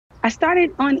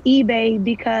started on eBay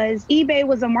because eBay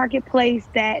was a marketplace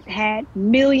that had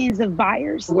millions of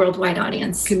buyers. Worldwide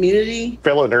audience. Community.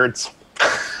 Fellow nerds.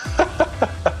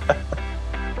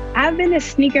 I've been a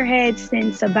sneakerhead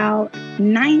since about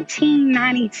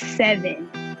 1997.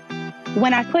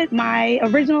 When I put my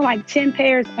original 10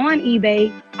 pairs on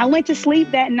eBay, I went to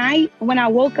sleep that night. When I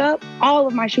woke up, all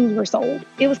of my shoes were sold.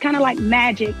 It was kind of like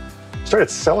magic.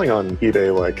 Started selling on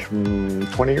eBay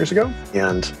 20 years ago,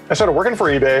 and I started working for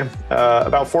eBay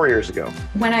about 4 years ago.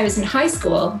 When I was in high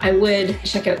school, I would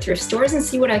check out thrift stores and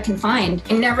see what I can find.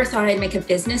 I never thought I'd make a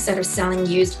business out of selling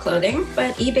used clothing,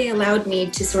 but eBay allowed me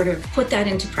to sort of put that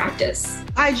into practice.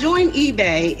 I joined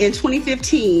eBay in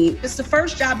 2015. It's the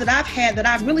first job that I've had that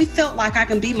I've really felt like I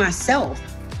can be myself.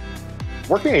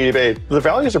 Working at eBay, the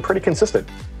values are pretty consistent.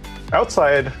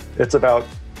 Outside, it's about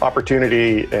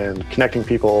opportunity and connecting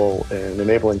people and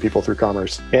enabling people through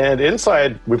commerce. And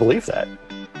inside, we believe that.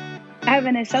 I have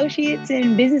an associate's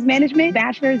in business management,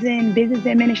 bachelor's in business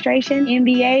administration,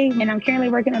 MBA, and I'm currently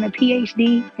working on a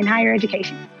PhD in higher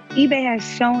education. eBay has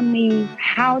shown me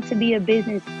how to be a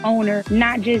business owner,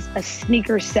 not just a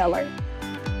sneaker seller.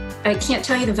 I can't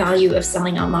tell you the value of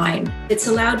selling online. It's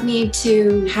allowed me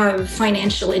to have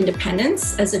financial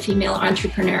independence as a female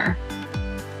entrepreneur.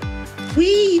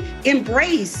 We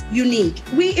embrace unique.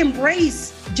 We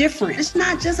embrace different. It's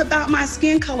not just about my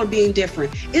skin color being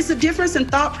different. It's a difference in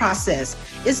thought process.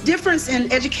 It's difference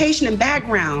in education and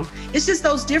background. It's just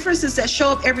those differences that show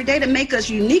up every day to make us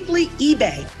uniquely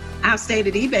eBay. I've stayed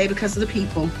at eBay because of the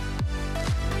people.